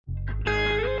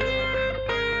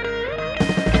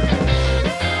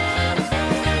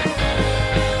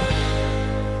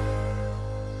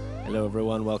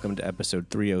everyone. Welcome to episode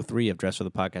 303 of Dress for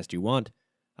the Podcast You Want.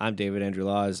 I'm David Andrew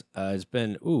Laws. It's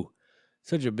been,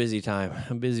 such a busy time,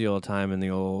 a busy old time in the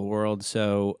old world.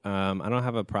 So I don't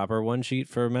have a proper one sheet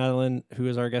for Madeline, who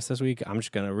is our guest this week. I'm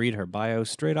just going to read her bio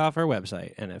straight off her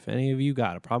website. And if any of you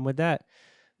got a problem with that,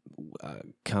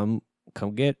 come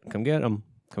get them.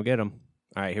 Come get them.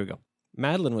 All right, here we go.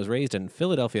 Madeline was raised in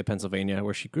Philadelphia, Pennsylvania,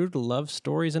 where she grew to love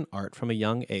stories and art from a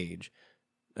young age.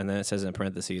 And then it says in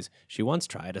parentheses, she once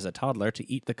tried as a toddler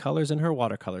to eat the colors in her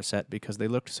watercolor set because they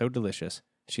looked so delicious.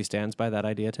 She stands by that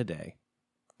idea today.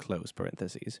 Close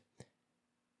parentheses.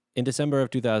 In December of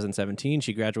 2017,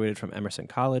 she graduated from Emerson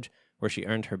College, where she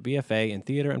earned her BFA in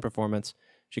theater and performance.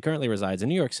 She currently resides in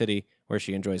New York City, where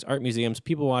she enjoys art museums,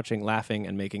 people watching, laughing,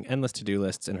 and making endless to-do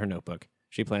lists in her notebook.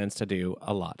 She plans to do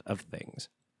a lot of things.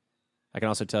 I can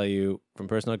also tell you from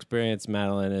personal experience,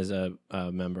 Madeline is a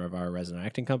member of our resident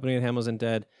acting company at Hamilton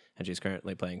Dead, and she's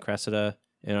currently playing Cressida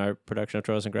in our production of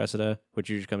Troilus and Cressida, which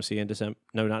you should come see in December.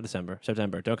 No, not December.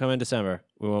 September. Don't come in December.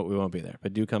 We won't be there,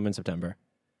 but do come in September.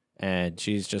 And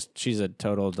she's a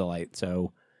total delight.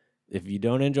 So if you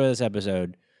don't enjoy this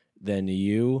episode, then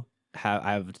you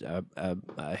have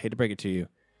I hate to break it to you,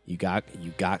 you got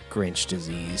Grinch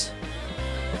disease.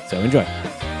 So enjoy.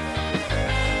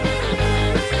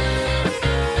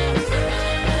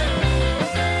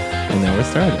 And now we're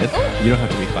started. You don't have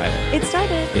to be quiet. It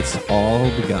started. It's all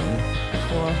begun.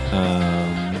 Cool.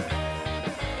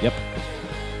 Yep.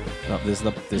 No, this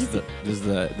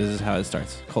is how it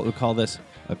starts. We call this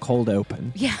a cold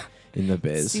open. Yeah. In the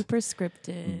biz. Super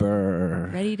scripted. Brr.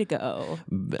 Ready to go.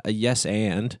 Yes,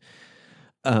 and.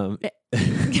 Yeah,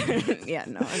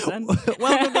 no, I'm done.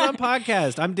 Welcome to the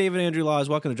podcast. I'm David Andrew Laws.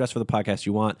 Welcome to Dress for the Podcast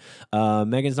You Want.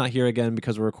 Megan's not here again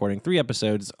because we're recording 3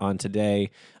 episodes on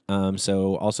today.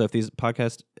 So also if these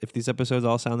episodes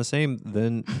all sound the same,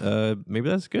 then maybe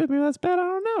that's good, maybe that's bad, I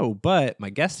don't know. But my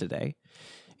guest today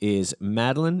is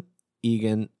Madeline,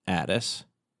 Egan, Addis.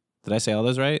 Did I say all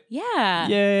those right? Yeah.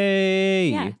 Yay!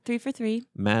 Yeah, 3 for 3.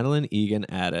 Madeline, Egan,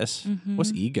 Addis. Mm-hmm.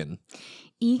 What's Egan?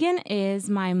 Egan is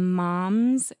my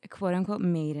mom's quote-unquote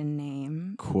maiden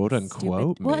name.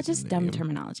 Quote-unquote Well, it's just dumb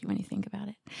terminology when you think about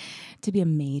it. To be a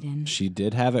maiden. She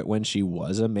did have it when she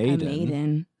was a maiden. A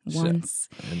maiden once.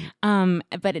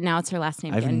 But now it's her last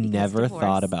name I've again. never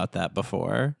thought about that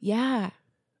before. Yeah.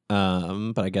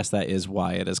 But I guess that is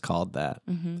why it is called that.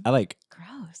 Mm-hmm.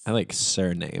 Gross. I like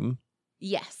surname.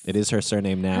 Yes. It is her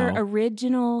surname now. Her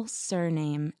original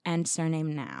surname and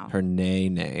surname now. Her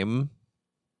name.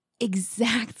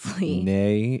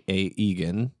 Exactly.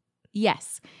 Egan.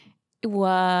 Yes.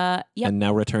 Yep. And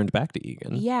now returned back to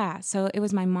Egan. Yeah. So it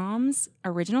was my mom's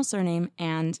original surname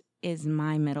and is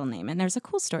my middle name. And there's a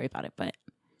cool story about it, but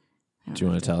do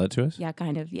you want to tell it to us? Yeah,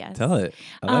 kind of, yes. Tell it.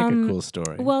 I like a cool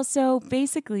story. Well, so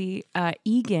basically,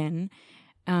 Egan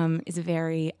is a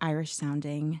very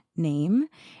Irish-sounding name.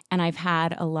 And I've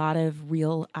had a lot of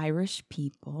real Irish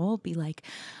people be like,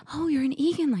 oh, you're an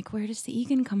Egan. Like, where does the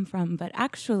Egan come from? But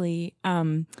actually,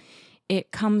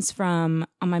 it comes from,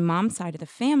 on my mom's side of the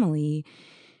family,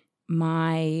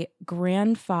 my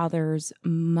grandfather's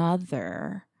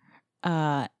mother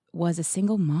was a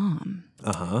single mom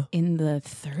in the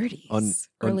 30s,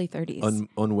 early 30s.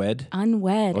 Unwed?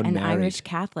 Unwed and Unmarried. Irish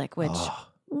Catholic, which...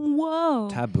 Whoa.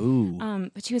 Taboo.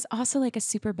 But she was also like a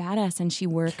super badass, and she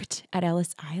worked at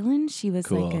Ellis Island. She was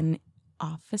like an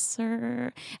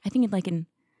officer, I think like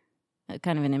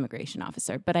kind of an immigration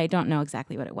officer, but I don't know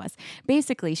exactly what it was.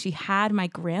 Basically, she had my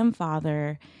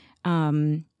grandfather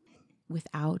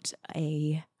without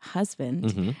a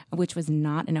husband, which was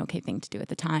not an okay thing to do at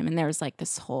the time. And there was like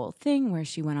this whole thing where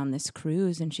she went on this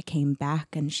cruise and she came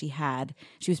back and she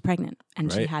was pregnant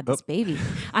and she had this baby.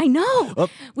 I know,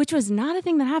 which was not a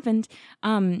thing that happened.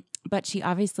 But she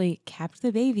obviously kept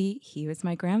the baby. He was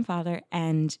my grandfather,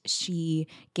 and she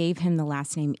gave him the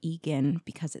last name Egan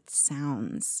because it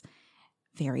sounds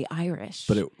very Irish.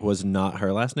 But it was not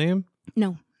her last name?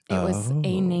 No. It was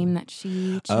a name that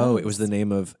she chose. Oh, it was the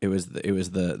name of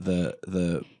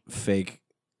the fake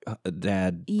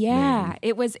dad. Yeah, name.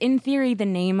 It was in theory the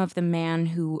name of the man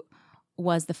who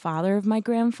was the father of my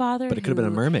grandfather. But it could have been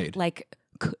a mermaid. Like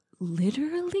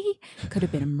literally, could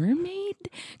have been a mermaid.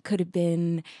 Could have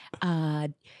been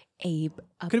could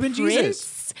have been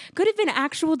Jesus. Could have been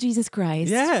actual Jesus Christ.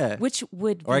 Yeah, which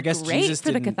would or be I guess great Jesus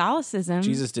for the Catholicism.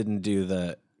 Jesus didn't do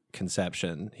the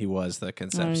conception. He was the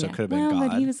conception, so it could have been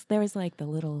God. God. But there was like the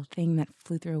little thing that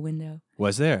flew through a window.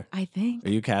 Was there? I think. Are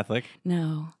you Catholic?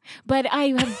 No, but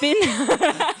I have been.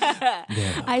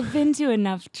 No. I've been to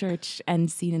enough church and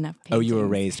seen enough paintings. Oh, you were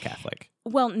raised Catholic.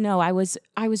 Well, no, I was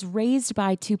raised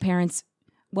by 2 parents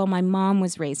well, my mom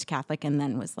was raised Catholic and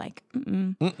then was like,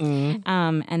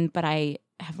 but I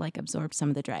have like absorbed some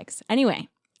of the dregs. Anyway,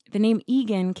 the name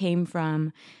Egan came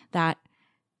from that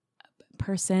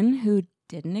person who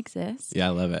didn't exist. Yeah, I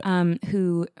love it.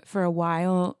 Who for a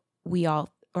while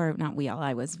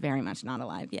I was very much not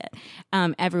alive yet.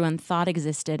 Everyone thought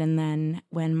existed. And then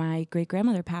when my great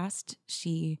grandmother passed,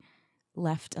 she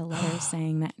left a letter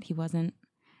saying that he wasn't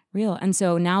real. And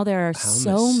so now there are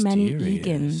so many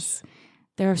Egans.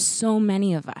 There are so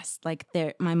many of us. Like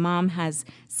my mom has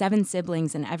 7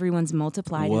 siblings and everyone's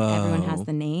multiplied and everyone has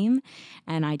the name.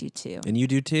 And I do too. And you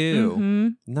do too.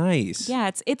 Mm-hmm. Nice.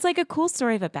 Yeah, it's like a cool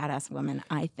story of a badass woman,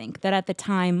 I think, that at the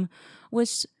time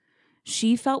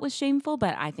she felt was shameful,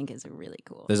 but I think is really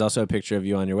cool. There's also a picture of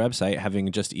you on your website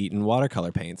having just eaten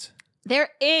watercolor paints. There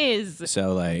is.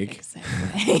 So like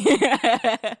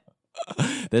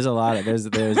there's a lot of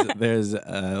there's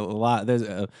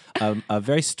a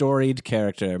very storied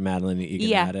character, Madeline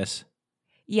Egan Addis.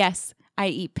 Yes, I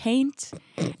eat paint.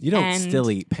 You don't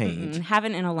still eat paint.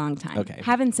 Haven't in a long time. Okay.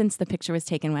 Haven't since the picture was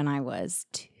taken when I was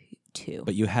 2.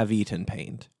 But you have eaten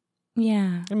paint.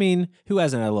 Yeah. I mean, who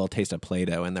hasn't had a little taste of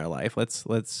Play-Doh in their life? Let's.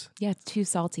 Yeah, it's too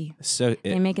salty. So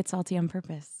they make it salty on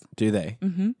purpose. Do they?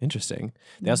 Mm-hmm. Interesting.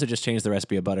 They also just changed the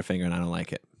recipe of Butterfinger, and I don't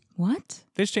like it. What?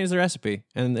 They just changed the recipe,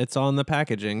 and it's on the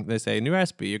packaging. They say, new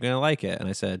recipe, you're going to like it. And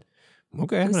I said,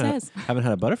 okay, I haven't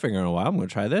had a Butterfinger in a while. I'm going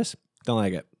to try this. Don't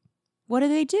like it. What do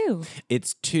they do?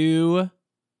 It's the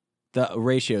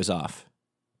ratio's off.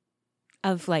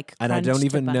 Of like and I don't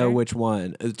even know which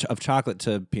one, of chocolate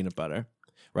to peanut butter,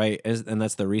 right? And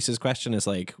that's the Reese's question is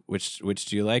like, which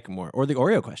do you like more? Or the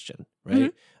Oreo question,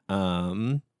 right?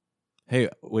 Mm-hmm. Hey,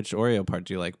 which Oreo part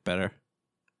do you like better?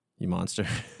 You monster.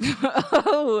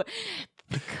 Oh,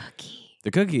 the cookie.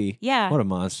 The cookie? Yeah. What a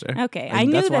monster. Okay. I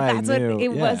knew that's what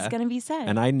it was going to be said.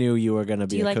 And I knew you were going to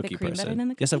be a cookie person. Do you like the cream person. better than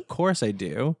the cookie? Yes, of course I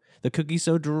do. The cookie's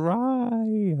so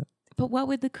dry. But what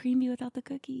would the cream be without the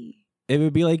cookie? It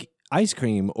would be like ice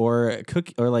cream or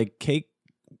cookie or like cake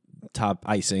top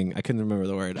icing. I couldn't remember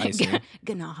the word icing.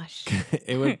 Ganache.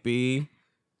 It would be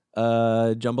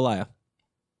jambalaya.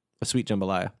 A sweet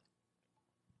jambalaya.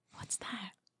 What's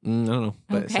that? I don't know,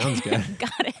 but it sounds good.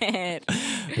 Got it.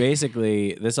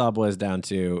 Basically, this all boils down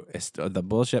to the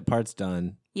bullshit part's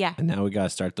done. Yeah. And now we got to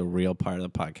start the real part of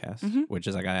the podcast, which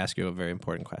is I got to ask you a very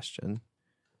important question.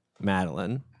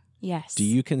 Madeline. Yes. Do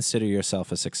you consider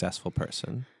yourself a successful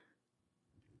person?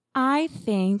 I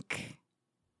think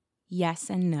yes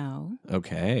and no.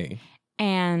 Okay.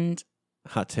 And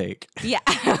hot take. Yeah.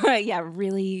 Yeah,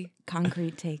 really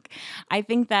concrete take. I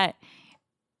think that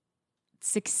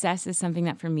success is something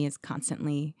that for me is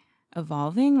constantly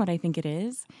evolving, what I think it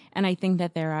is. And I think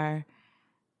that there are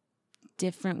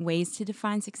different ways to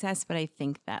define success, but I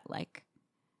think that like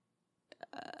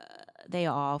they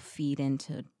all feed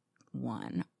into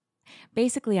one.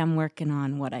 Basically, I'm working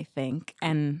on what I think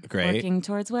and working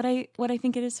towards what I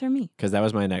think it is for me. Because that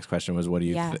was my next question was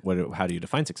how do you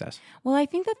define success? Well, I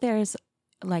think that there's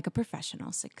like a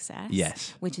professional success.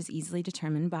 Yes. Which is easily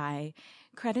determined by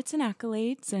credits and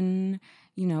accolades and,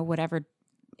 you know, whatever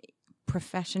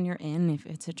profession you're in, if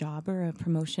it's a job or a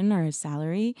promotion or a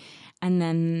salary. And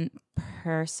then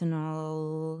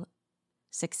personal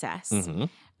success.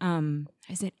 Mm-hmm.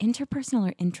 Is it interpersonal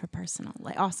or intrapersonal?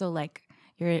 Like also like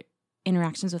your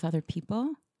interactions with other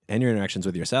people. And your interactions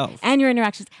with yourself. And your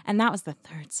interactions. And that was the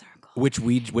third circle.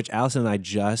 Which Allison and I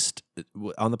just,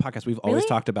 on the podcast, we've always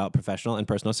talked about professional and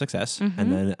personal success. Mm-hmm.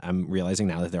 And then I'm realizing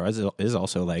now that there is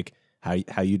also like,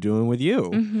 how you doing with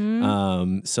you?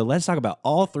 Mm-hmm. So let's talk about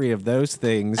all three of those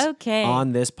things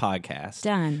on this podcast.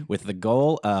 Done. With the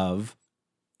goal of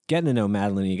getting to know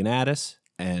Madeline Egan Addis,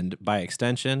 and by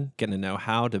extension, getting to know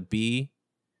how to be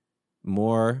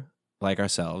more like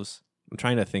ourselves. I'm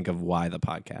trying to think of why the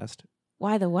podcast.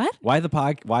 Why the what? Why the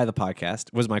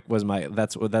podcast was my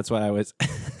that's what I was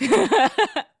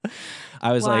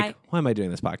I was like, why am I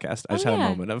doing this podcast? I just had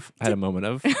a moment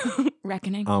of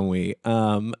reckoning. Ennui.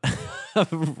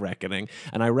 Reckoning.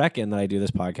 And I reckon that I do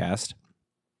this podcast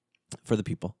for the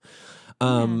people.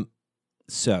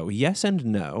 So yes and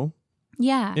no.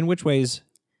 Yeah. In which ways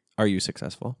are you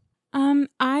successful?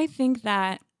 I think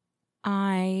that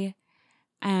I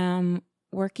am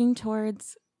working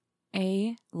towards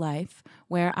a life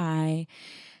where I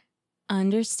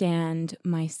understand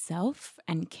myself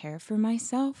and care for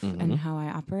myself and how I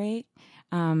operate.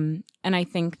 And I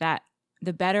think that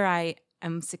the better I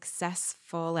am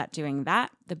successful at doing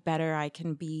that, the better I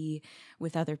can be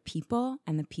with other people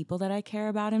and the people that I care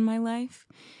about in my life.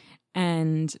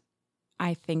 And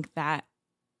I think that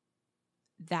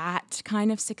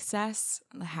kind of success,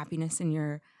 the happiness in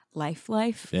your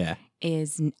life Yeah.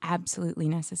 is absolutely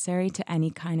necessary to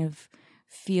any kind of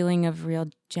feeling of real,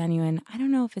 genuine, I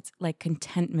don't know if it's like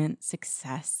contentment,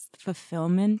 success,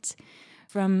 fulfillment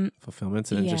from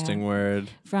Fulfillment's an interesting word.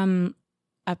 from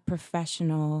a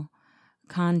professional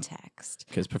context.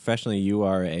 Because professionally, you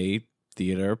are a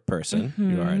theater person.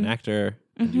 You are an actor,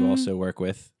 and you also work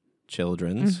with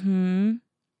children's.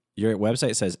 Your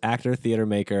website says actor, theater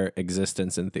maker,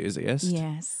 existence enthusiast.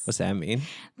 Yes. What's that mean?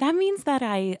 That means that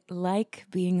I like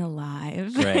being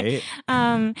alive. Right.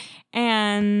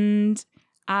 And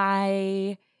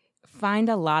I find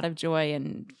a lot of joy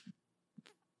in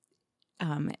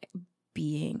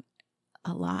being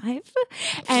alive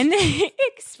and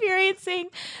experiencing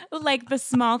like the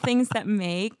small things that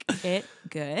make it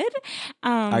good.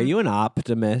 Are you an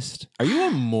optimist? Are you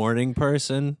a morning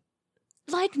person?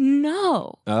 Like,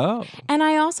 no. Oh. And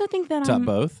I also think that I'm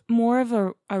both? more of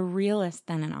a realist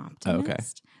than an optimist. Okay.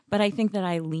 But I think that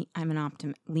I'm an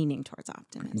leaning towards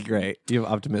optimism. Great. You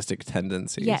have optimistic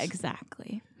tendencies. Yeah,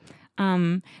 exactly.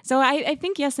 So I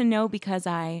think yes and no, because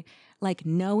I like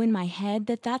know in my head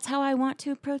that that's how I want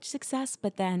to approach success.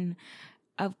 But then,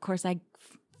 of course, I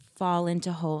fall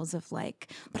into holes of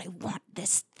like, but I want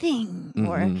this thing,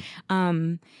 or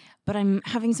but I'm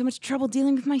having so much trouble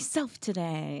dealing with myself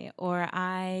today, or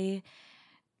I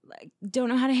don't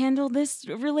know how to handle this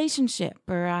relationship,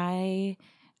 or I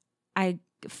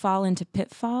fall into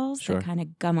pitfalls that kind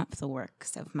of gum up the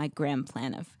works of my grand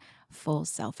plan of full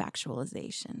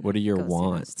self-actualization. What are your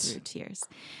wants? Through tears.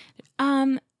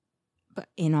 But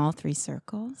in all three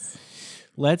circles.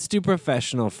 Let's do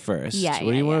professional first. Yeah,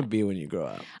 what do you want to be when you grow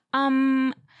up?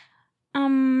 When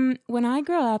I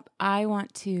grow up, I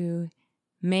want to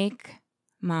make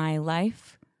my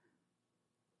life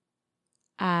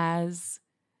as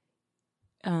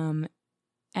an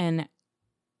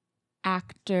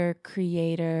actor,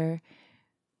 creator,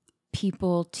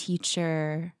 people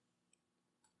teacher,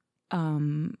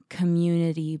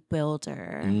 community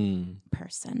builder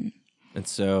person. And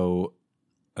so,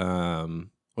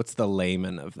 what's the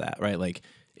layman of that, right? Like,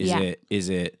 is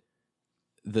it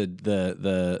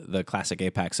the classic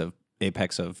apex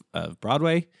of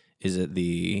Broadway? Is it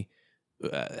the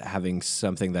having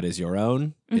something that is your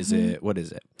own? Is it, what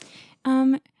is it?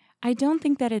 I don't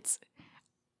think that it's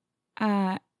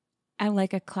I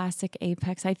like a classic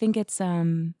apex. I think it's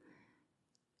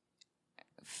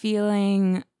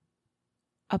feeling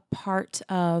a part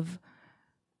of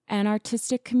an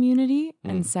artistic community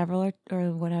and several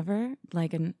or whatever,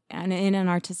 like in an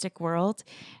artistic world.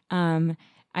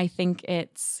 I think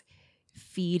it's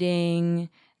feeding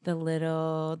the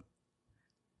little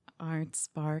art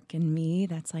spark in me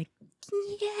that's like,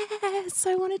 yes,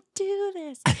 I want to do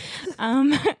this.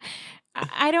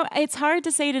 It's hard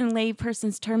to say it in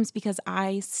layperson's terms because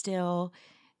I still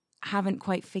haven't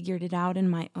quite figured it out in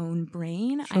my own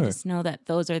brain. Sure. I just know that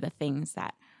those are the things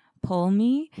that pull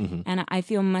me. And I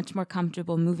feel much more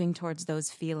comfortable moving towards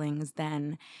those feelings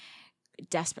than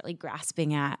desperately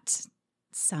grasping at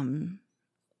some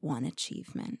one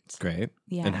achievement. Great.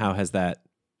 Yeah. And how's that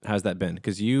been?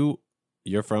 Because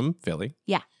you're from Philly.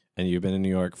 Yeah. And you've been in New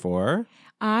York for?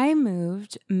 I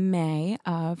moved May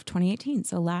of 2018,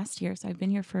 so last year. So I've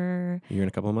been here for a year and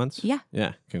a couple of months? Yeah.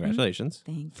 Yeah. Congratulations.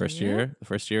 Thank you. First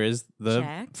year is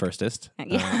the firstest.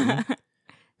 Yeah.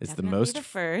 It's Definitely the most the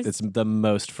first. It's the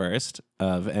most first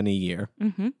of any year.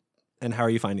 And how are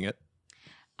you finding it?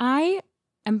 I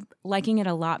am liking it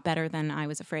a lot better than I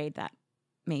was afraid that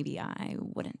maybe I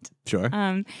wouldn't. Sure.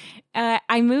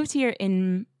 I moved here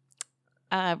in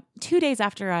 2 days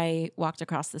after I walked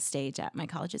across the stage at my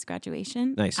college's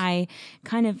graduation. Nice. I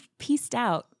kind of pieced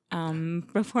out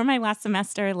before my last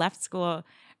semester, left school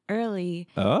early,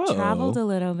 traveled a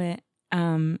little bit,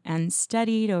 and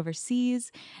studied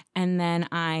overseas. And then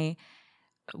I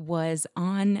was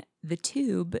on the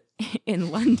tube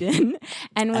in London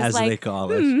and was as like, they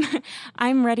call it.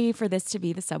 I'm ready for this to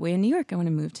be the subway in New York. I want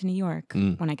to move to New York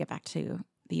when I get back to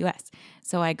the US.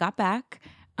 So I got back.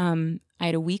 I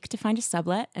had a week to find a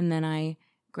sublet, and then I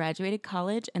graduated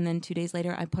college. And then 2 days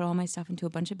later, I put all my stuff into a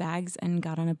bunch of bags and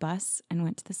got on a bus and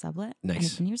went to the sublet. Nice. And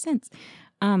I've been here since.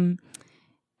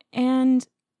 And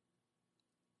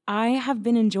I have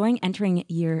been enjoying entering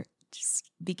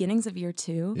beginnings of year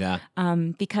 2. Yeah.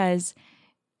 Because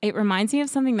it reminds me of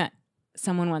something that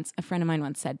a friend of mine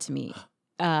once said to me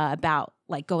about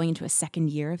like going into a second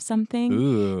year of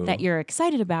something that you're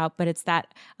excited about, but it's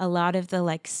that a lot of the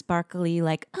like sparkly,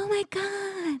 like, oh my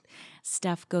God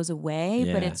stuff goes away,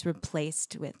 but it's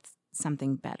replaced with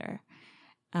something better.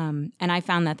 And I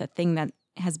found that the thing that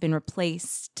has been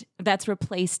replaced. That's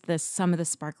replaced some of the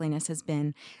sparkliness has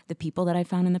been the people that I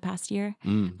found in the past year,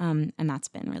 and that's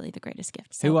been really the greatest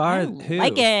gift. So Who are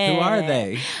like it. Who are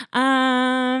they?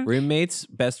 Roommates,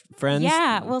 best friends,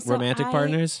 romantic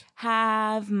partners.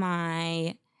 Have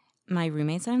my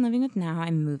roommates that I'm living with now.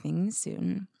 I'm moving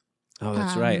soon. Oh,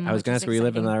 that's right. I was going to ask where you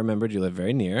live, and I remembered you live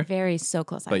very near. So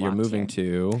close. But you're moving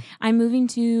to? I'm moving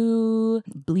to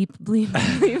bleep.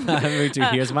 I'm moving to,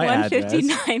 here's my address.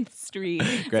 159th Street.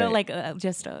 Great. So like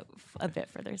just a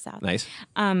bit further south. Nice.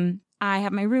 I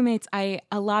have my roommates. A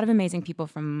lot of amazing people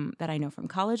that I know from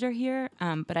college are here.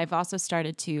 But I've also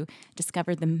started to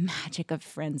discover the magic of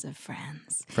friends of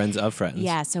friends. Friends of friends.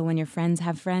 Yeah. So when your friends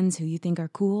have friends who you think are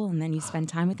cool, and then you spend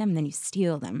time with them, and then you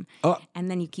steal them,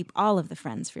 and then you keep all of the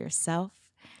friends for yourself.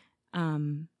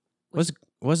 What's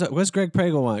Greg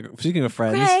Pagel want? Speaking of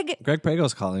friends, Greg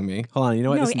Pagel's calling me. Hold on. You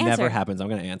know what? This never happens. I'm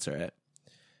going to answer it.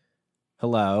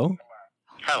 Hello.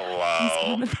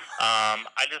 Hello.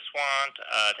 I just want to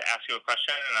ask you a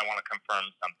question, and I want to confirm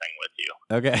something with you.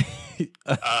 Okay.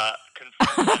 I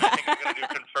think I'm going to do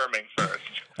confirming first.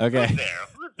 Okay. Who's there?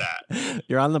 Who's that?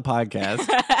 You're on the podcast.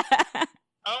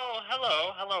 Oh,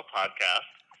 hello,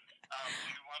 podcast. Do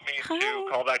you want me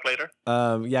to call back later?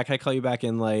 Yeah. Can I call you back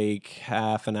in like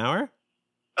half an hour?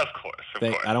 Of course.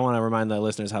 I don't want to remind the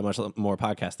listeners how much more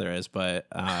podcast there is, but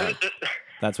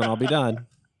that's when I'll be done.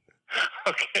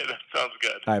 Okay, that sounds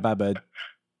good. All right, bye, bud.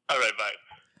 All right, bye.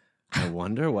 I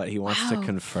wonder what he wants to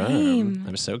confirm. Same.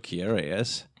 I'm so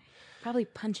curious. Probably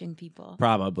punching people.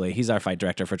 Probably. He's our fight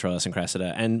director for Troilus and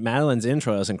Cressida. And Madeline's in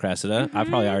Troilus and Cressida. I've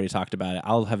probably already talked about it.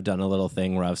 I'll have done a little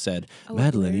thing where I've said,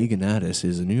 Madeline Egan Addis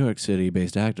is a New York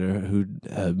City-based actor who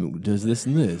does this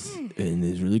and this and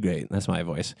is really great. That's my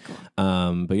voice. Cool.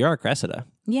 But you're our Cressida.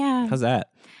 Yeah. How's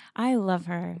that? I love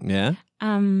her. Yeah?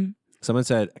 Someone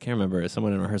said, I can't remember,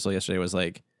 someone in rehearsal yesterday was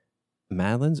like,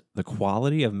 the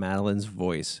quality of Madeline's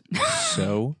voice is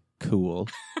so cool.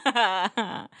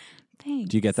 Thanks.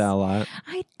 Do you get that a lot?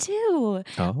 I do.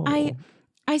 Oh.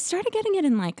 I started getting it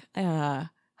in like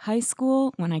high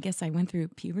school when I guess I went through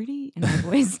puberty and my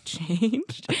voice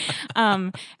changed.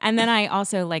 And then I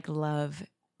also like love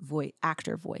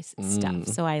actor voice stuff.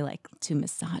 So I like to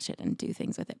massage it and do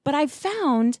things with it. But I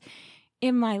found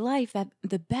in my life that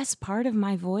the best part of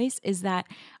my voice is that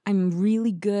I'm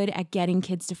really good at getting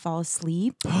kids to fall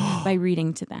asleep by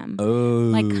reading to them. Oh.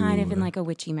 Like kind of in like a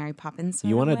witchy Mary Poppins sort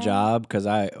You want of a way. job? Because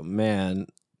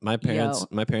my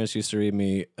parents used to read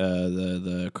me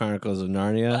the Chronicles of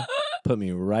Narnia. Put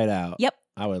me right out. Yep.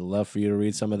 I would love for you to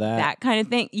read some of that. That kind of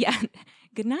thing. Yeah.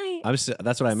 Good night.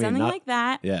 That's what I mean. Something like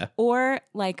that. Yeah. Or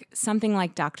like something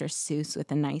like Dr. Seuss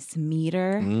with a nice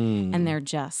meter and they're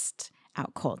just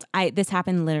out cold. This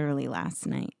happened literally last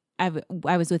night.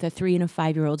 I was with a 3 and a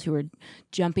 5-year-old who were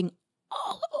jumping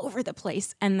all over the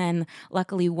place. And then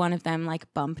luckily one of them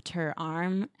like bumped her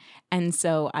arm. And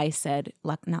so I said,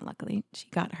 not luckily, she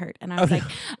got hurt. And I was like,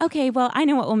 okay, well, I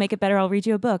know what will make it better. I'll read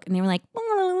you a book. And they were like,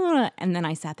 and then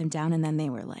I sat them down and then they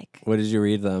were like, what did you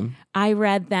read them? I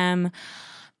read them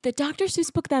the Dr.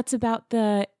 Seuss book that's about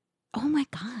oh my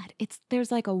God.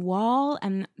 There's like a wall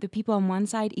and the people on one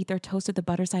side eat their toast with the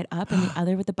butter side up and the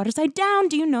other with the butter side down.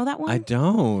 Do you know that one? I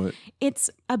don't. It's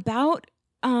about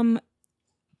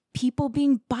people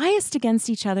being biased against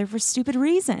each other for stupid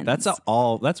reasons. That's what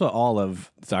all of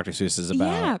Dr. Seuss is about.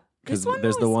 Yeah. Because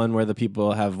there's the one where the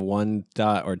people have 1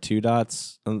 dot or 2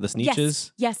 dots on the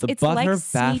Sneetches. Yes. The It's Butler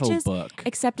like Battle Sneetches, book.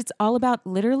 except it's all about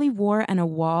literally war and a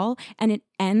wall, and it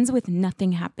ends with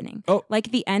nothing happening. Oh.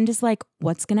 Like the end is like,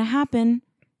 what's going to happen?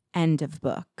 End of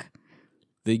book.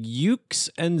 The Ukes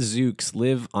and Zooks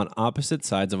live on opposite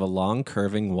sides of a long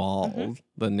curving wall. Mm-hmm.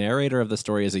 The narrator of the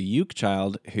story is a Uke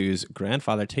child whose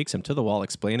grandfather takes him to the wall,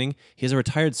 explaining he is a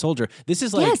retired soldier. This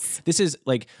is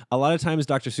like a lot of times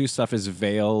Dr. Seuss stuff is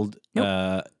veiled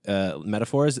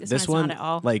metaphors. This one not at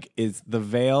all. like is the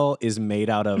veil is made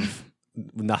out of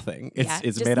nothing.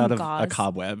 It's made out of a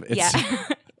cobweb.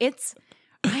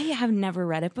 I have never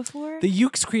read it before. The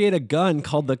Ukes create a gun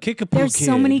called the Kickapoo There's Kid.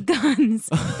 so many guns.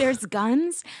 There's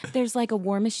guns. There's like a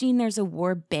war machine. There's a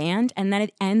war band. And then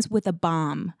it ends with a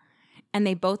bomb. And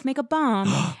they both make a bomb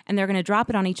and they're going to drop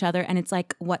it on each other. And it's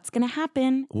like, what's going to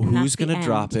happen? Well, who's going to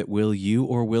drop it? Will you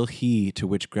or will he? To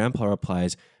which Grandpa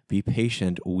replies, be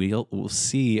patient. We'll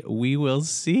see. We will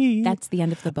see. That's the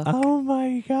end of the book. Oh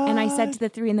my God. And I said to the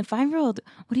 3 and the 5-year-old,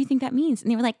 what do you think that means? And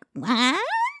they were like, what?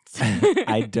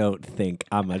 I don't think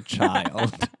I'm a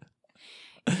child.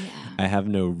 Yeah. I have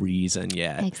no reason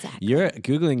yet. Exactly.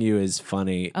 Googling you is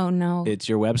funny. Oh, no. It's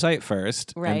your website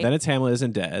first. Right. And then it's Hamlet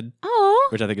Isn't Dead. Oh.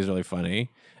 Which I think is really funny.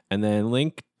 And then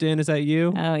LinkedIn, is that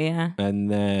you? Oh, yeah.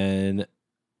 And then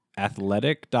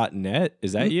Athletic.net.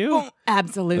 Is that you? Oh,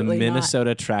 absolutely The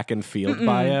Minnesota track and field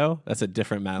bio. That's a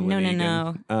different Madeline.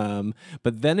 No.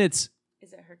 But then it's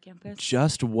Is it her campus?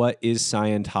 just what is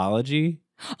Scientology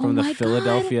from the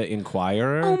Philadelphia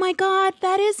Inquirer. Oh my God,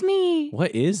 that is me.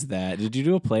 What is that? Did you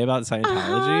do a play about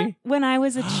Scientology? When I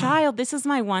was a child, this is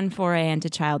my one foray into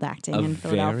child acting in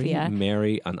Philadelphia. Very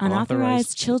merry,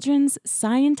 unauthorized children's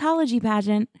Scientology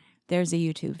pageant. There's a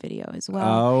YouTube video as well.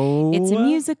 Oh. It's a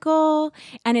musical,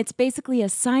 and it's basically a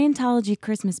Scientology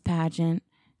Christmas pageant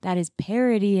that is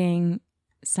parodying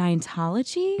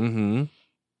Scientology.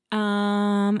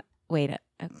 Mm-hmm. Wait,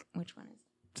 which one is it?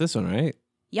 It's this one, right?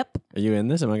 Yep. Are you in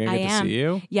this? Am I going to get to see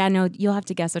you? Yeah, no, you'll have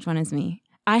to guess which one is me.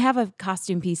 I have a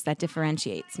costume piece that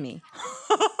differentiates me.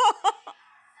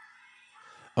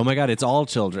 Oh my God, it's all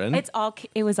children. It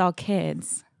was all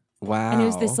kids. Wow. And it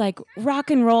was this like rock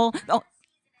and roll. Oh,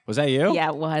 was that you? yeah,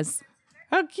 it was.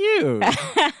 How cute.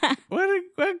 what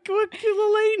cute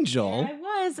little angel. Yeah,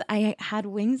 I was. I had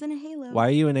wings and a halo. Why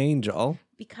are you an angel?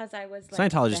 Because I was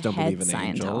like Scientologists the don't head believe in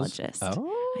angels. Scientologist.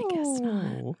 Oh. I guess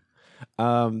not.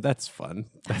 That's fun.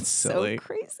 That's silly. So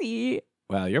crazy.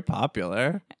 Wow, you're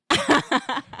popular.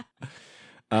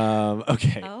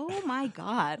 Okay. Oh my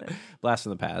God. Blast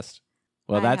from the past.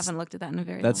 Well, I haven't looked at that in a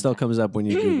very long that still time. comes up when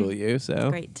you Google you,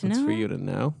 so Great to it's know. for you to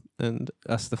know and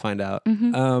us to find out.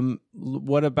 Mhm.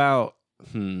 What about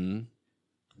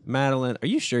Madeline? Are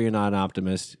you sure you're not an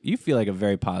optimist? You feel like a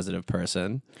very positive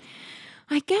person.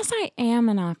 I guess I am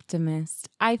an optimist.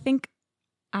 I think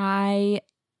a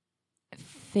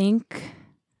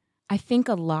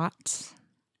lot.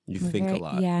 You think a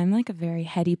lot. Yeah, I'm like a very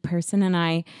heady person, and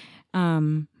I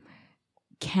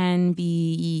can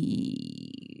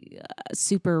be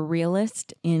super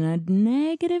realist in a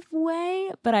negative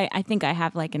way, but I think I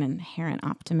have like an inherent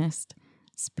optimist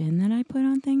spin that I put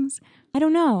on things. I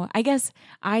don't know. I guess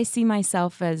I see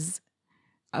myself as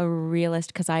a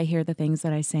realist because I hear the things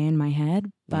that I say in my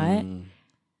head, but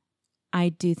I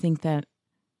do think that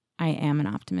I am an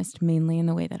optimist mainly in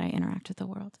the way that I interact with the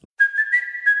world.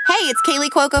 Hey, it's Kaylee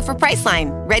Cuoco for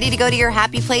Priceline. Ready to go to your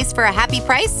happy place for a happy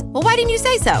price? Well, why didn't you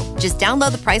say so? Just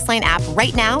download the Priceline app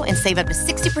right now and save up to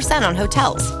 60% on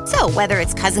hotels. So whether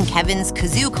it's Cousin Kevin's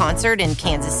Kazoo Concert in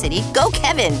Kansas City, go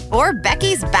Kevin, or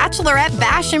Becky's Bachelorette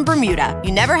Bash in Bermuda,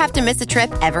 you never have to miss a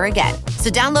trip ever again.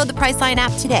 So download the Priceline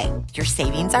app today. Your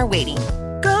savings are waiting.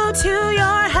 Go to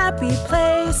your happy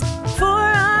place for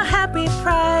a happy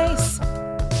price.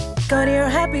 Go to your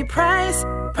happy price,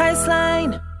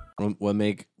 Priceline. What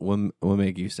make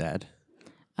you sad?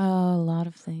 A lot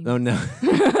of things. Oh no.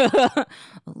 A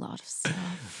lot of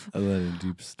stuff. A lot of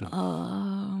deep stuff.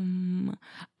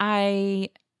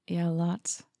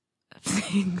 Lots of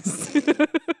things.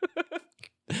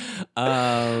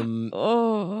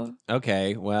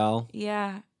 Okay, well.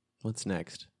 Yeah. What's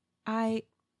next?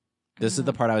 This is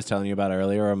the part I was telling you about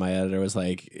earlier where my editor was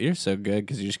like, you're so good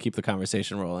because you just keep the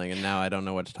conversation rolling, and now I don't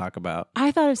know what to talk about.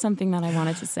 I thought of something that I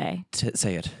wanted to say.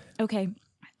 Say it. Okay.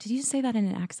 Did you say that in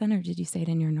an accent or did you say it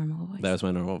in your normal voice? That was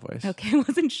my normal voice. Okay, I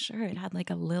wasn't sure. It had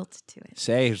like a lilt to it.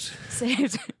 Say it. Say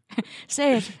it.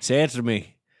 Say it. Say it to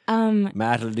me.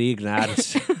 Madeline, Egan,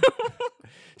 Addis.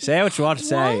 Say what you want to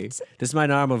say. What? This is my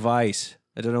normal voice.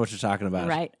 I don't know what you're talking about.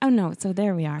 Right. Oh, no. So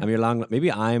there we are.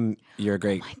 Maybe I'm your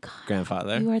great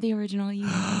grandfather. You are the original you.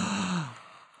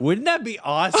 Wouldn't that be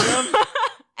awesome?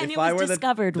 And if it was I were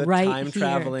discovered the right time here.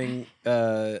 traveling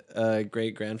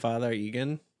great grandfather,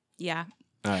 Egan. Yeah.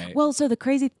 All right. Well, so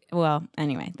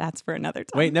anyway, that's for another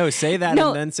time. Wait, no, say that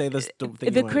and then say this.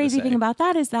 The crazy thing about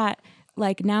that is that,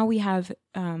 like, now we have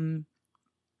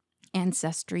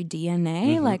ancestry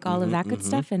DNA, like all of that good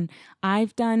stuff, and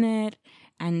I've done it,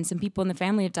 and some people in the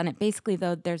family have done it. Basically,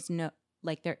 though, there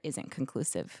isn't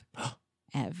conclusive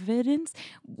evidence.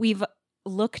 We've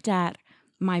looked at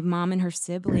my mom and her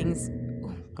siblings.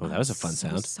 Oh, that was a fun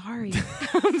sound. Sorry.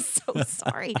 I'm so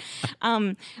sorry.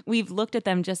 We've looked at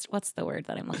them what's the word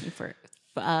that I'm looking for?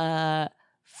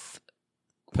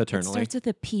 Paternally. It starts with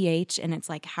a PH, and it's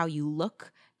like how you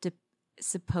look to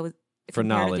suppose for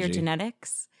knowledge. Your knowledge.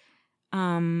 genetics.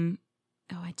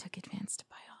 I took advanced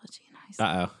biology in high school.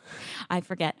 Uh-oh. I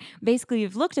forget. Basically,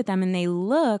 you've looked at them, and they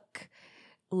look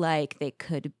like they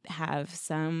could have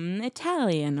some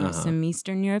Italian or some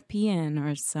Eastern European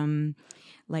or some,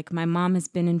 like, my mom has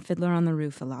been in Fiddler on the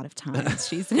Roof a lot of times.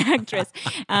 She's an actress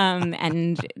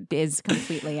and is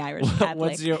completely Irish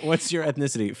Catholic. What's your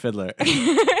ethnicity, Fiddler?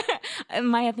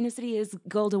 My ethnicity is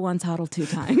Golda once, Hoddle 2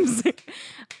 times.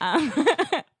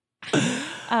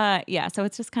 So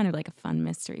it's just kind of like a fun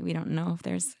mystery. We don't know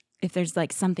if there's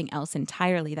like something else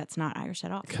entirely that's not Irish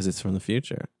at all. Because it's from the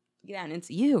future. Yeah, and it's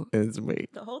you It's me.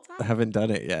 the whole time. I haven't done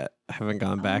it yet. I haven't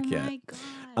gone back yet.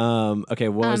 Oh my God. Okay,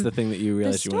 what was the thing that you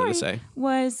realized you wanted to say?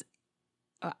 Was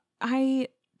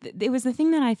it was the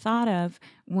thing that I thought of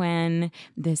when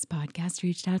this podcast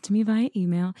reached out to me via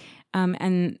email.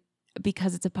 And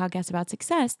because it's a podcast about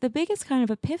success, the biggest kind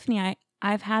of epiphany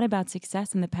I've had about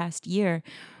success in the past year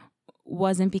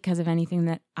wasn't because of anything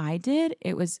that I did.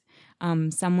 It was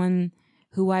someone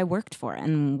who I worked for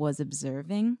and was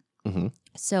observing. Mm-hmm.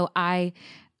 So I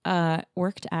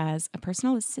worked as a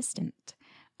personal assistant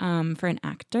for an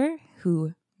actor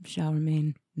who shall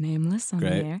remain nameless on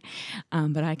the air,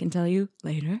 but I can tell you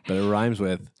later. But it rhymes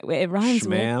with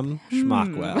Schmam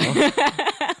Schmockwell.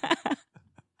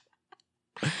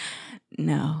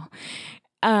 No.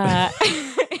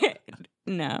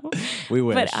 No. We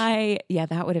wish. But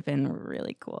that would have been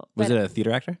really cool. Was it a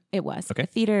theater actor? It was. Okay.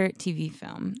 Theater, TV,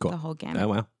 film, Cool. the whole gamut. Oh,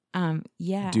 wow.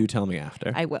 Yeah. Do tell me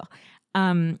after. I will.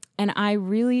 And I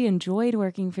really enjoyed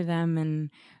working for them and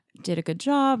did a good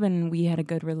job, and we had a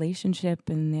good relationship,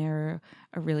 and they're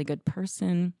a really good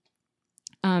person.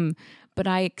 But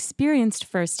I experienced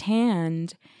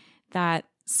firsthand that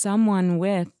someone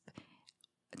with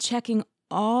checking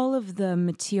all of the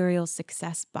material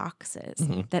success boxes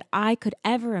that I could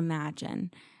ever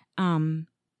imagine.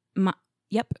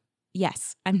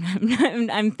 Yes,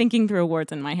 I'm thinking through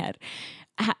words in my head.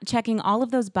 Checking all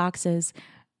of those boxes,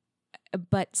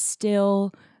 but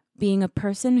still being a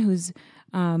person who's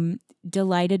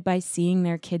delighted by seeing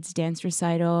their kids' dance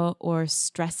recital, or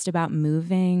stressed about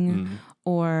moving,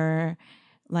 or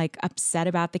like upset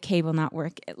about the cable not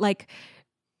working. Like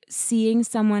seeing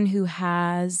someone who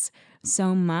has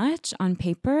so much on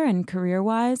paper and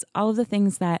career-wise, all of the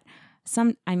things that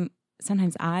sometimes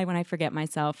when I forget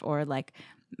myself, or like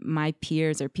my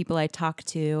peers or people I talk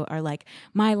to are like,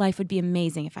 my life would be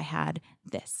amazing if I had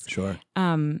this. Sure.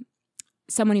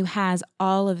 Someone who has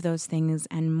all of those things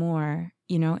and more,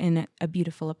 in a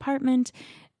beautiful apartment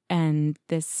and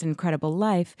this incredible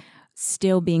life,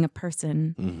 still being a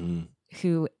person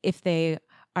who, if they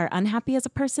are unhappy as a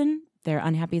person, they're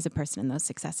unhappy as a person, and those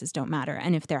successes don't matter.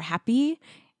 And if they're happy,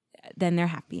 then they're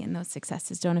happy, and those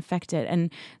successes don't affect it.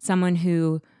 And someone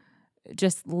who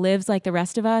just lives like the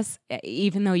rest of us,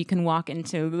 even though you can walk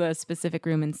into the specific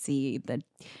room and see the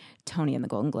Tony and the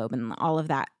Golden Globe and all of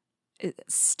that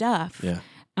stuff,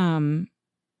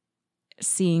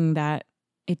 seeing that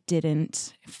it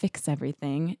didn't fix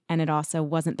everything, and it also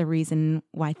wasn't the reason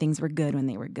why things were good when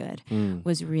they were good,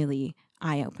 was really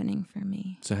eye-opening for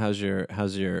me. So how's your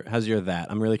that?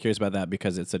 I'm really curious about that,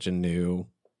 because it's such a new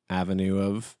avenue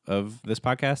of this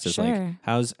podcast. It's Sure.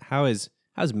 like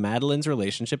how's Madeline's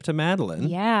relationship to Madeline?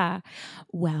 Yeah.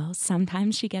 Well,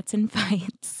 sometimes she gets in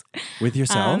fights. With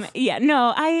yourself? Yeah.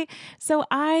 No,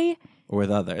 Or with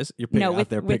others? You're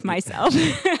with myself.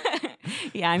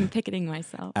 Yeah, I'm picketing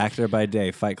myself. Actor by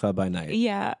day, Fight Club by night.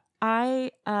 Yeah.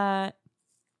 I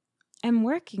am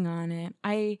working on it.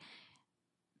 I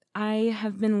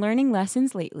have been learning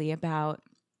lessons lately about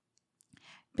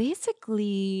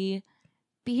basically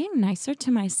being nicer to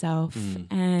myself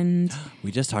and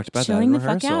we just talked about that chilling in the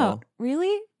rehearsal. fuck out.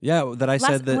 Really? Yeah, that I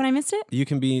said that when I missed it? you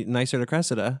can be nicer to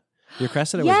Cressida. Your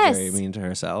Cressida Yes. was very mean to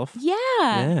herself. Yeah.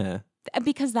 Yeah.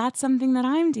 Because that's something that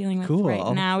I'm dealing with Cool.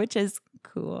 right now, which is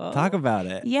cool. Talk about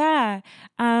it. Yeah.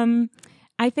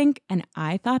 I think, and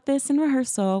I thought this in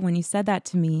rehearsal when you said that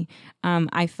to me,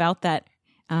 I felt that,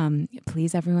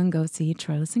 please everyone go see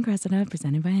Troilus and Cressida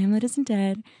presented by Hamlet Isn't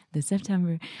Dead this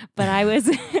September. But I was,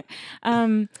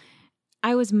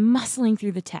 I was muscling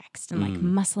through the text and like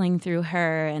muscling through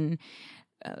her and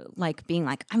like being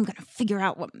like, I'm going to figure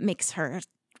out what makes her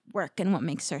work and what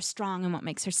makes her strong and what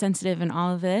makes her sensitive and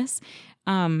all of this.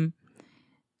 And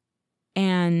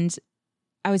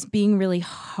I was being really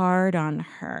hard on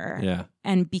her. Yeah.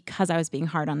 And because I was being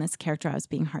hard on this character, I was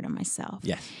being hard on myself.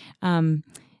 Yes.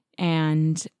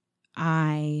 And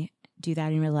I do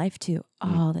that in real life too,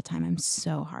 all the time. I'm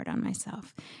so hard on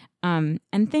myself. And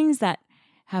things that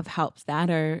have helped that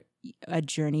are a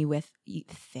journey with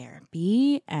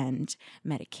therapy and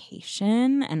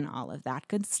medication and all of that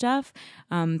good stuff.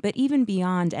 But even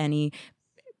beyond any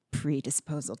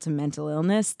predisposal to mental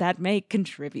illness, that may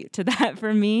contribute to that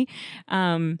for me.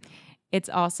 It's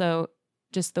also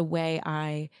just the way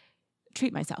I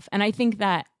treat myself. And I think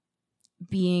that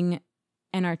being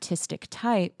an artistic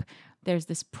type, there's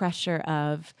this pressure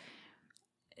of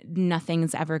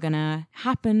nothing's ever going to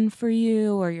happen for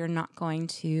you, or you're not going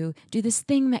to do this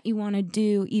thing that you want to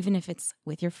do, even if it's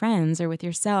with your friends or with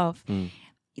yourself.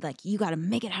 Like, you got to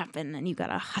make it happen, and you got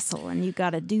to hustle, and you got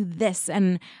to do this.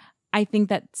 And I think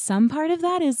that some part of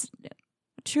that is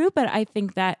true, but I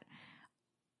think that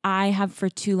I have for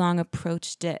too long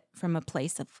approached it from a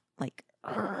place of like,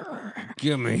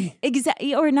 gimme.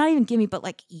 Exactly, or not even gimme, but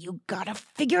like, you gotta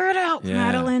figure it out, Yeah.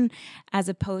 Madeline, as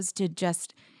opposed to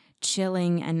just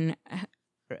chilling and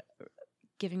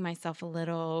giving myself a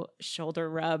little shoulder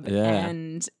rub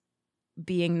and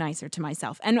being nicer to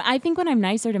myself. And I think when I'm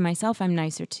nicer to myself, I'm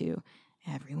nicer to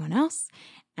everyone else.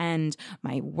 And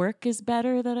my work is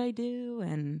better that I do,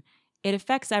 and it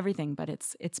affects everything. But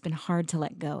it's been hard to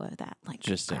let go of that. Like,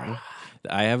 Interesting.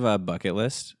 I have a bucket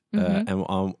list, and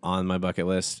on my bucket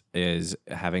list is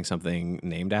having something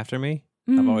named after me.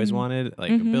 I've always wanted,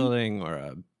 like a building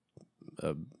or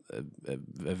a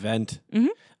event.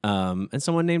 And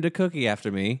someone named a cookie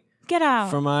after me. Get out.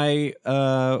 For my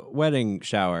wedding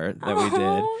shower that we did.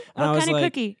 And what kind of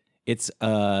cookie? It's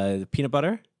peanut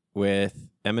butter with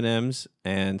M&Ms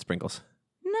and sprinkles.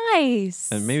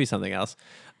 Nice. And maybe something else.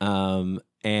 And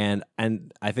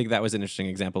I think that was an interesting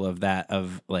example of that,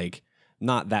 of like,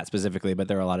 not that specifically, but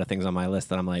there are a lot of things on my list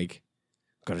that I'm like,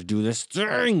 gotta do this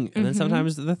thing. And then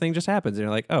sometimes the thing just happens and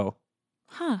you're like, oh,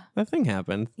 that thing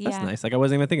happened. That's nice. Like, I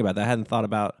wasn't even thinking about that. I hadn't thought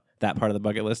about that part of the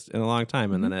bucket list in a long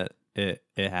time. And then it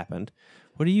happened.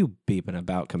 What are you beeping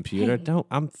about, computer? Hey.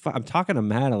 I'm talking to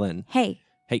Madeline. Hey.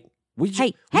 Would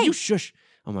you shush?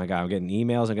 Oh my God, I'm getting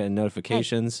emails. I'm getting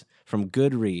notifications from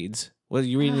Goodreads. Well,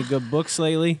 you reading any good books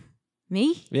lately?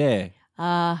 Me? Yeah.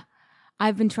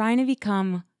 I've been trying to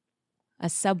become a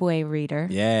Subway reader.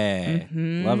 Yeah.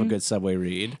 Love a good Subway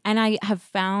read. And I have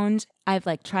found, I've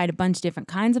like tried a bunch of different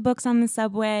kinds of books on the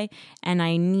Subway, and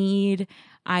I need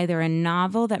either a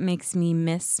novel that makes me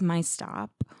miss my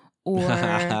stop or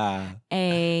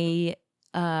a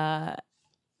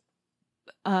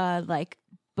like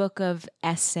book of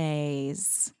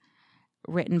essays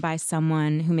written by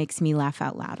someone who makes me laugh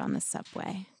out loud on the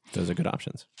Subway. Those are good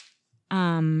options.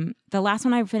 The last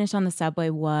one I finished on the Subway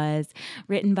was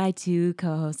written by two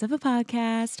co-hosts of a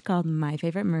podcast called My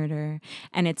Favorite Murder,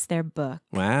 and it's their book.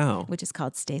 Wow. Which is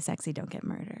called Stay Sexy, Don't Get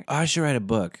Murdered. I should write a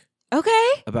book. Okay.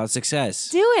 About success.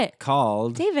 Do it.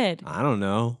 Called. David. I don't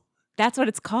know. That's what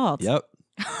it's called. Yep.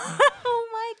 Oh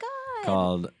my God.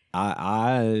 Called.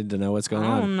 I don't know what's going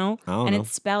on. I don't know. I don't and know.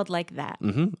 it's spelled like that.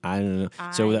 I don't know.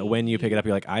 So that when you pick it up,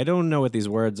 you're like, I don't know what these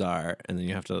words are. And then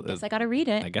you have to. Guess I got to read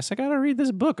it. I guess I got to read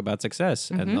this book about success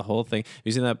and the whole thing.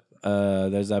 You seen that?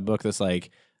 There's that book that's like,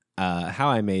 how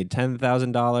I made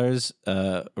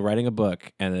 $10,000 writing a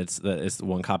book, and it's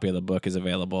one copy of the book is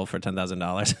available for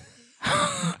 $10,000.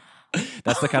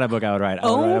 That's the kind of book I would write. I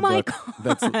would write a book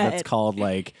God. that's called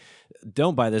like,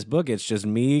 don't buy this book. It's just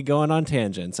me going on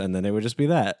tangents, and then it would just be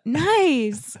that.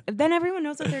 Nice. Then everyone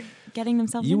knows what they're getting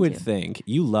themselves You into. would think.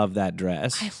 You love that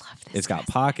dress. I love this. It's got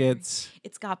dress. pockets.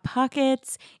 It's got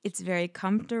pockets. It's very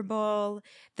comfortable.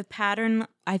 The pattern,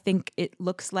 I think it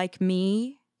looks like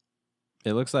me.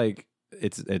 It looks like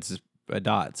it's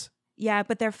dots. Yeah,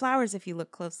 but they're flowers if you look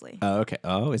closely. Oh, okay.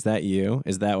 Oh, is that you?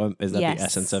 Is that what? Is that Yes. the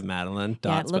essence of Madeline? Dots,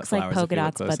 Yeah, it looks but like flowers if polka you look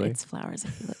dots, but closely? it's flowers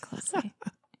if you look closely.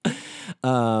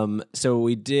 So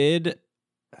we did.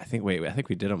 I think we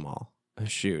did them all. Oh,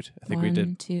 shoot. I think we One,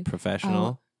 did two.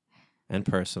 professional and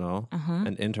personal Uh-huh.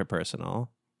 and interpersonal.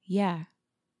 Yeah.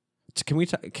 Can we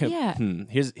talk? Yeah.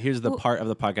 Here's the part of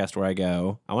the podcast where I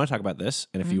go, I want to talk about this,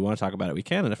 and if you want to talk about it, we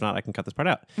can, and if not, I can cut this part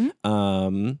out.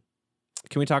 Can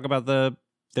we talk about the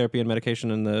therapy and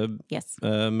medication and the Yes.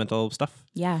 mental stuff?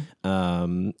 Yeah.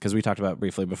 Because we talked about it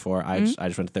briefly before. I just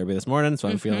went to therapy this morning, so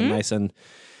I'm feeling nice and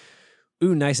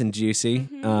juicy.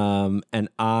 And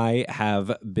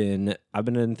I've been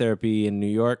in therapy in New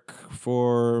York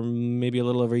for maybe a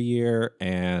little over a year,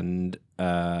 and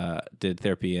did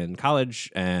therapy in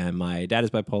college. And my dad is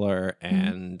bipolar,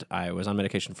 and I was on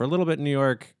medication for a little bit in New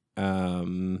York.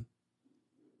 But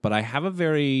I have a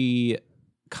very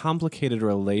complicated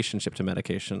relationship to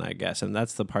medication, I guess, and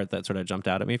that's the part that sort of jumped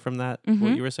out at me from that.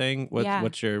 What you were saying.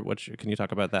 What's your? Can you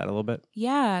talk about that a little bit?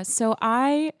 Yeah. So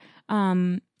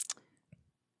I'm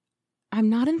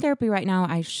not in therapy right now.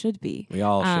 I should be. We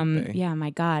all should be. Yeah, my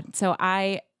God. So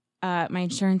my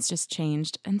insurance just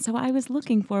changed, and so I was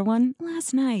looking for one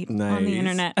last night on the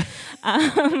internet.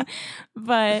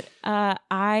 But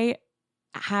I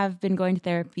have been going to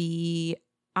therapy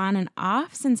on and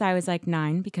off since I was like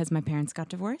 9 because my parents got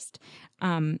divorced.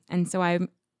 And so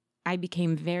I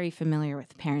became very familiar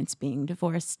with parents being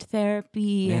divorced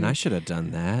therapy. Man, I should have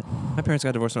done that. My parents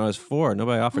got divorced when I was 4.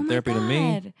 Nobody offered therapy to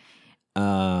me.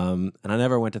 And I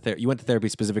never went to therapy. You went to therapy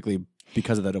specifically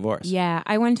because of the divorce. Yeah,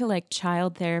 I went to like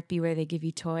child therapy where they give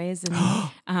you toys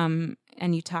and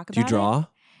you talk about it. Do you draw?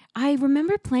 I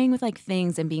remember playing with like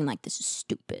things and being like, this is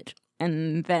stupid.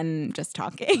 and then just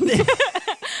talking.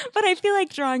 But I feel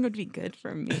like drawing would be good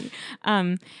for me.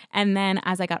 And then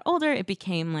as I got older, it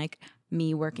became like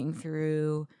me working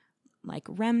through like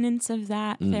remnants of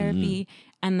that therapy.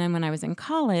 And then when I was in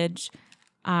college,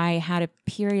 I had a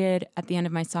period at the end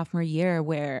of my sophomore year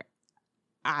where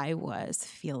I was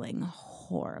feeling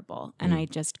horrible and I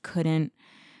just couldn't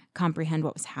comprehend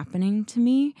what was happening to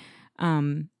me.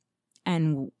 And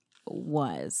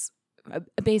was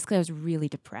basically, I was really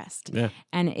depressed. Yeah.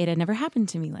 And it had never happened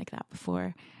to me like that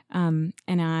before. And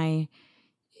I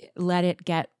let it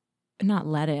get, not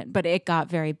let it, but it got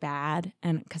very bad.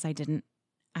 And because I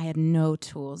had no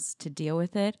tools to deal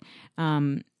with it.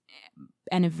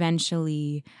 And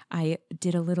eventually I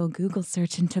did a little Google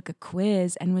search and took a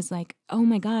quiz and was like, oh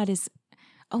my God,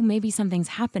 maybe something's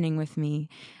happening with me.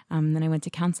 Then I went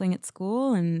to counseling at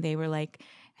school and they were like,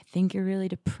 I think you're really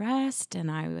depressed.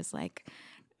 And I was like,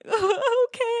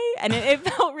 okay. And it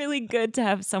felt really good to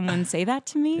have someone say that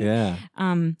to me. Yeah.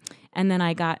 And then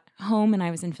I got home and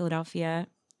I was in Philadelphia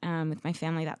with my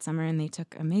family that summer and they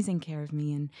took amazing care of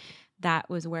me. And that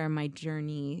was where my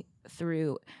journey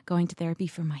through going to therapy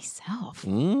for myself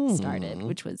started,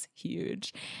 which was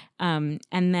huge. And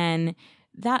then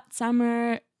that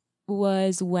summer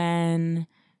was when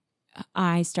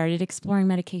I started exploring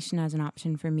medication as an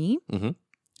option for me.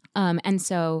 And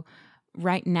so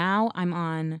right now I'm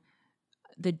on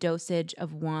the dosage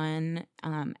of one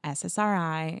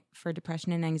SSRI for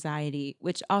depression and anxiety,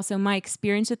 which also my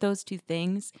experience with those two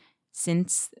things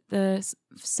since the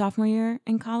sophomore year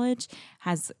in college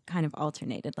has kind of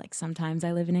alternated. Like sometimes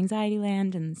I live in anxiety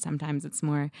land and sometimes it's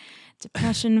more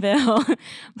Depressionville,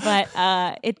 but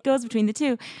it goes between the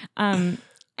two.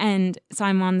 And so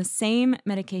I'm on the same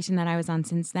medication that I was on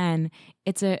since then.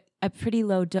 It's a pretty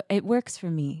low dose. It works for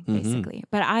me, basically.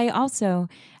 But I also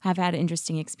have had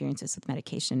interesting experiences with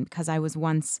medication because I was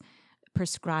once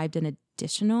prescribed an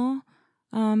additional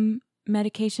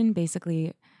medication.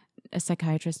 Basically, a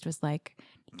psychiatrist was like,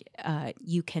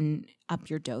 you can up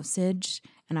your dosage.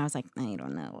 And I was like, I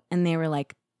don't know. And they were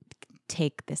like,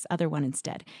 take this other one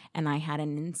instead. And I had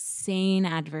an insane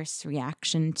adverse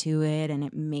reaction to it and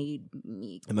it made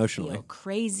me emotionally feel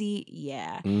crazy.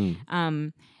 Yeah.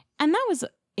 And that was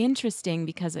interesting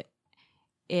because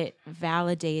it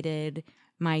validated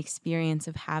my experience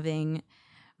of having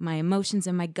my emotions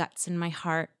and my guts and my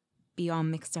heart be all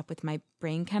mixed up with my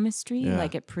brain chemistry. Yeah.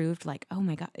 Like it proved like, oh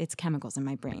my God, it's chemicals in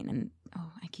my brain. And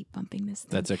I keep bumping this thing.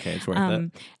 That's okay. It's worth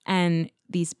it. And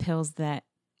these pills that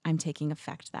I'm taking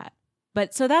affect that.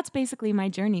 But so that's basically my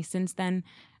journey. Since then,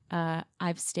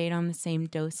 I've stayed on the same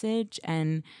dosage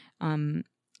and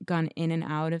gone in and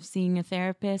out of seeing a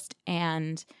therapist.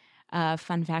 And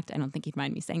fun fact, I don't think you'd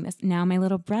mind me saying this. Now my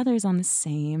little brother's on the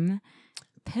same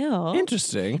pill.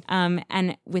 Interesting.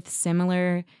 And with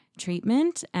similar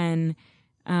treatment and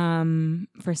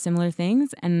for similar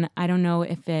things. And I don't know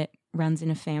if it runs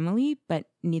in a family, but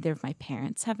neither of my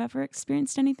parents have ever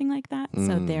experienced anything like that.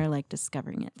 So they're like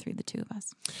discovering it through the two of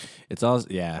us. It's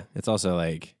also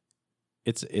like,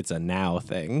 it's a now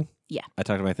thing. Yeah. I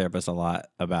talk to my therapist a lot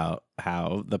about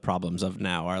how the problems of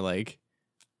now are like,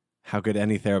 how could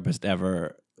any therapist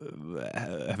ever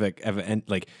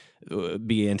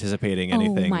be anticipating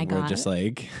anything? Oh my God. We're just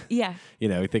like, yeah,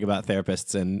 we think about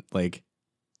therapists and like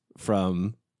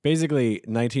from basically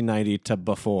 1990 to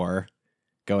before,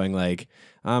 going like,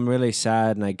 I'm really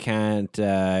sad and I can't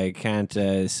talk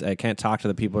to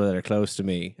the people that are close to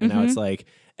me. And now it's like,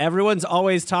 everyone's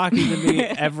always talking to me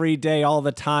every day, all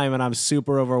the time, and I'm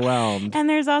super overwhelmed. And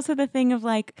there's also the thing of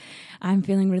like, I'm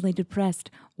feeling really depressed.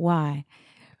 Why?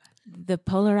 The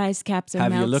polarized caps are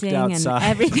Have melting you looked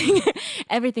outside? And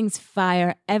everything's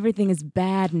fire. Everything is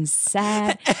bad and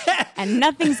sad and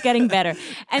nothing's getting better.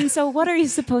 And so what are you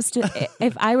supposed to,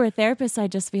 if I were a therapist,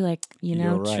 I'd just be like,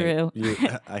 You're right. true.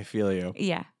 I feel you.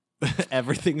 Yeah.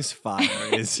 Everything's fire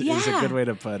is a good way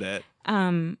to put it.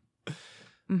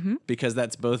 Because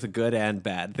that's both good and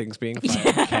bad. Things being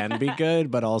fire can be good,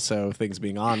 but also things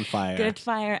being on fire. Good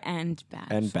fire and bad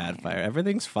fire. Bad fire.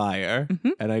 Everything's fire.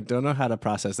 And I don't know how to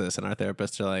process this. And our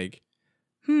therapists are like,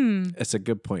 it's a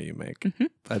good point you make.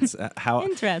 That's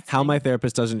how my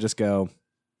therapist doesn't just go,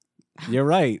 you're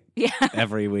right.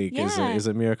 Every week is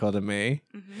a miracle to me.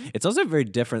 It's also very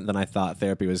different than I thought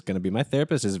therapy was going to be. My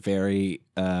therapist is very,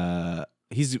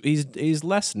 he's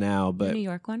less now, but. The New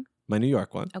York one? My New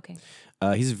York one. Okay.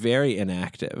 He's very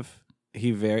inactive.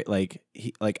 I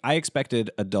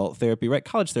expected adult therapy, right?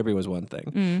 College therapy was one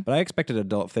thing, but I expected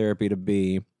adult therapy to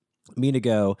be me to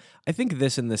go, I think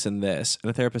this and this and this, and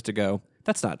a therapist to go,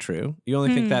 that's not true. You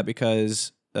only think that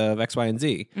because of X, Y, and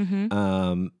Z.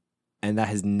 And that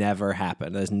has never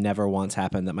happened. That has never once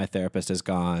happened that my therapist has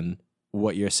gone,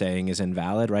 what you're saying is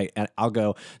invalid, right? And I'll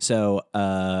go, so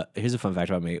here's a fun fact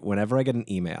about me. Whenever I get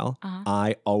an email,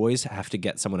 I always have to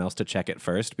get someone else to check it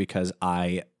first because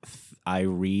I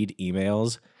read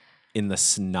emails in the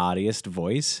snottiest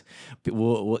voice.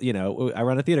 We'll, you know, I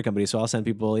run a theater company, so I'll send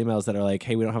people emails that are like,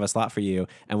 hey, we don't have a slot for you.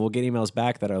 And we'll get emails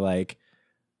back that are like,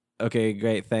 okay,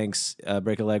 great, thanks,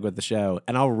 break a leg with the show.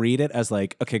 And I'll read it as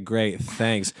like, okay, great,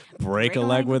 thanks, break a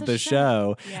leg with the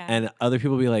show. Yeah. And other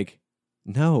people will be like,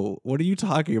 no, what are you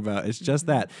talking about? It's just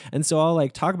that. And so I'll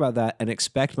like talk about that and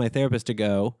expect my therapist to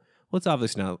go, well, it's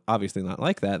obviously not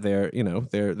like that.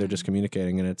 They're just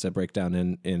communicating and it's a breakdown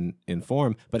in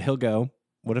form. But he'll go,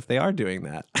 what if they are doing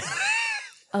that?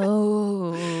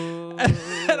 Oh.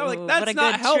 And I'm like, that's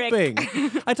not helping.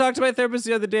 I talked to my therapist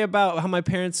the other day about how my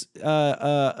parents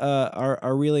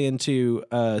are really into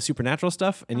supernatural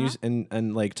stuff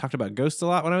and like talked about ghosts a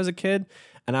lot when I was a kid.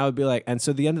 And I would be like, and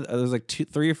so the end of it was like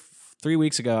 3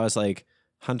 weeks ago, I was like,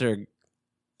 Hunter,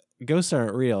 ghosts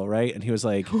aren't real, right? And he was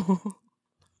like,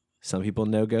 some people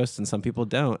know ghosts and some people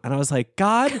don't. And I was like,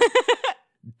 God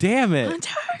damn it.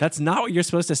 Hunter. That's not what you're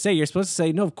supposed to say. You're supposed to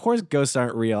say, no, of course ghosts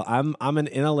aren't real. I'm an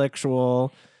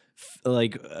intellectual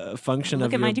function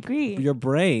of my degree. Your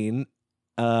brain.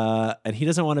 And he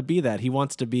doesn't want to be that. He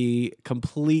wants to be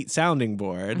complete sounding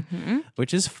board,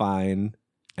 which is fine.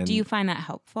 And do you find that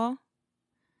helpful?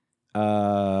 To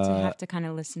have to kind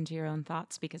of listen to your own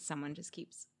thoughts because someone just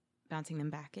keeps bouncing them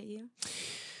back at you?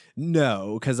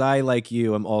 No, because I, like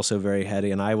you, am also very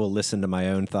heady, and I will listen to my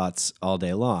own thoughts all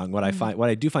day long. What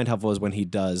I do find helpful is when he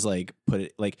does like put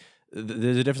it like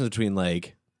there's a difference between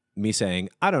like me saying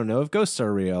I don't know if ghosts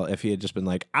are real if he had just been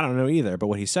like I don't know either. But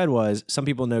what he said was some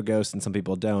people know ghosts and some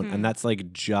people don't, and that's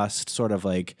like just sort of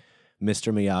like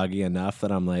Mr. Miyagi enough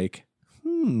that I'm like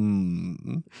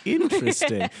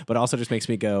interesting, but also just makes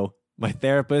me go. My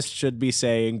therapist should be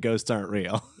saying ghosts aren't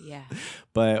real. Yeah.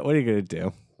 But what are you gonna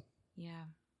do?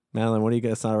 Madeline, what are you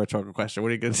going to? It's not a rhetorical question. What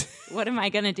are you going to? What am I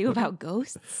going to do about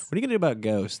ghosts? What are you going to do about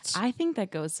ghosts? I think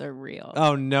that ghosts are real.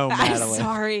 Oh no, Madeline! I'm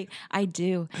sorry, I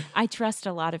do. I trust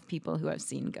a lot of people who have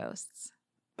seen ghosts.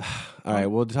 All right,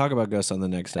 we'll talk about ghosts on the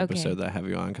next episode that I have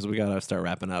you on because we got to start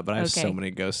wrapping up. But I have so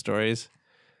many ghost stories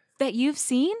that you've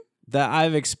seen that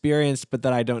I've experienced, but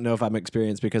that I don't know if I'm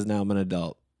experienced because now I'm an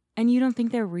adult. And you don't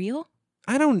think they're real?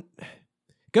 I don't.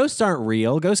 Ghosts aren't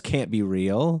real. Ghosts can't be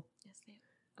real. Yes, they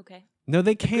are. Okay. No,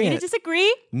 they can't. Agree to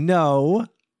disagree? No.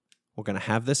 We're going to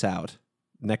have this out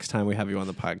next time we have you on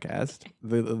the podcast.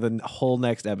 The whole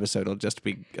next episode will just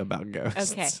be about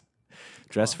ghosts. Okay.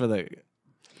 Dress for the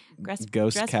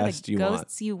ghost cast you want.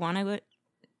 Ghosts you want to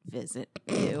visit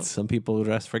too. Some people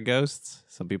dress for ghosts.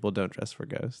 Some people don't dress for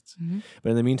ghosts. But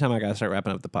in the meantime, I got to start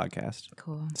wrapping up the podcast.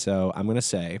 Cool. So I'm going to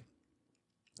say...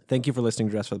 Thank you for listening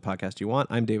to Dress for the Podcast You Want.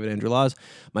 I'm David Andrew Laws.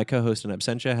 My co-host in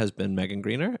absentia has been Megan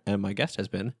Greener, and my guest has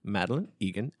been Madeline,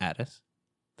 Egan, Addis.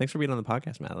 Thanks for being on the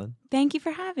podcast, Madeline. Thank you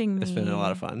for having me. It's been a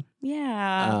lot of fun.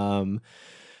 Yeah.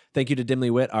 Thank you to Dimly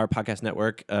Wit, our podcast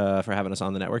network, for having us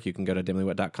on the network. You can go to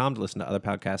dimlywit.com to listen to other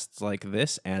podcasts like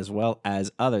this, as well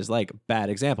as others like Bad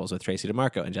Examples with Tracy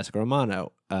DeMarco and Jessica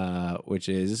Romano, which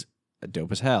is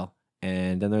dope as hell.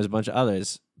 And then there's a bunch of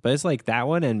others. But it's like that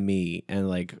one and me, and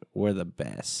like we're the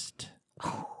best.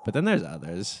 But then there's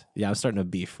others. Yeah, I'm starting a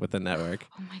beef with the network.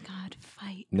 Oh my God,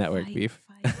 fight. Network fight, beef.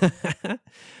 Fight.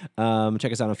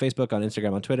 Check us out on Facebook, on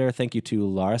Instagram, on Twitter. Thank you to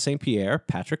Laura St. Pierre,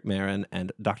 Patrick Marin,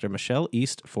 and Dr. Michelle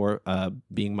East for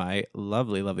being my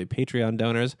lovely, lovely Patreon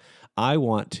donors. I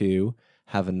want to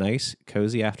have a nice,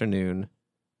 cozy afternoon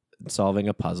solving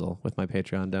a puzzle with my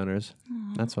Patreon donors.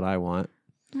 Aww. That's what I want.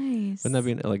 Nice. Wouldn't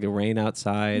that be like the rain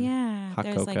outside? Yeah. Hot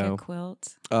there's cocoa. Like a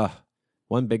quilt.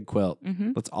 One big quilt.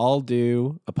 Mm-hmm. Let's all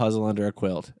do a puzzle under a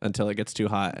quilt until it gets too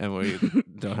hot and we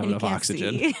don't have enough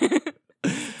oxygen.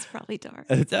 It's probably dark.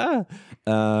 That's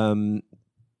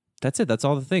it. That's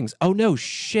all the things. Oh no,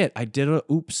 shit. I did a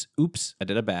oops. I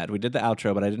did a bad. We did the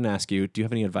outro, but I didn't ask you. Do you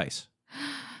have any advice?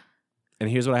 And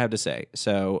here's what I have to say.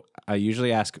 So I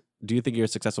usually ask, do you think you're a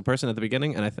successful person at the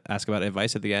beginning? And I ask about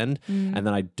advice at the end. And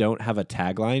then I don't have a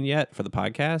tagline yet for the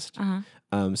podcast.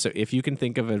 So if you can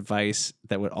think of advice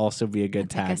that would also be a good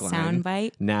tagline, like a sound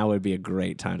bite. Now would be a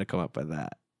great time to come up with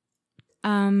that.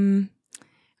 I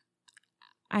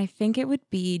think it would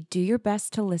be do your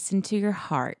best to listen to your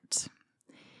heart.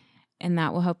 And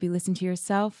that will help you listen to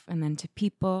yourself and then to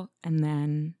people and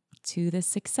then to the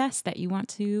success that you want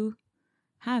to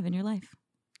have in your life.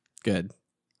 Good.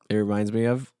 It reminds me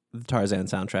of the Tarzan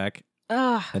soundtrack.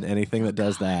 And anything that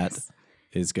does that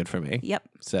is good for me. Yep.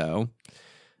 So,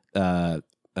 thank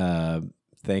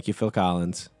you, Phil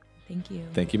Collins. Thank you.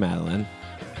 Thank you, Madeline.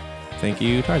 Thank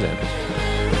you, Tarzan.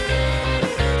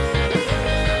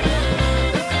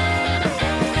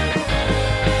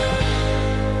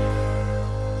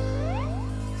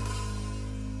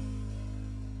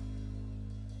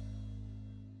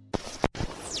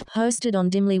 Hosted on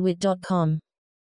dimlywit.com.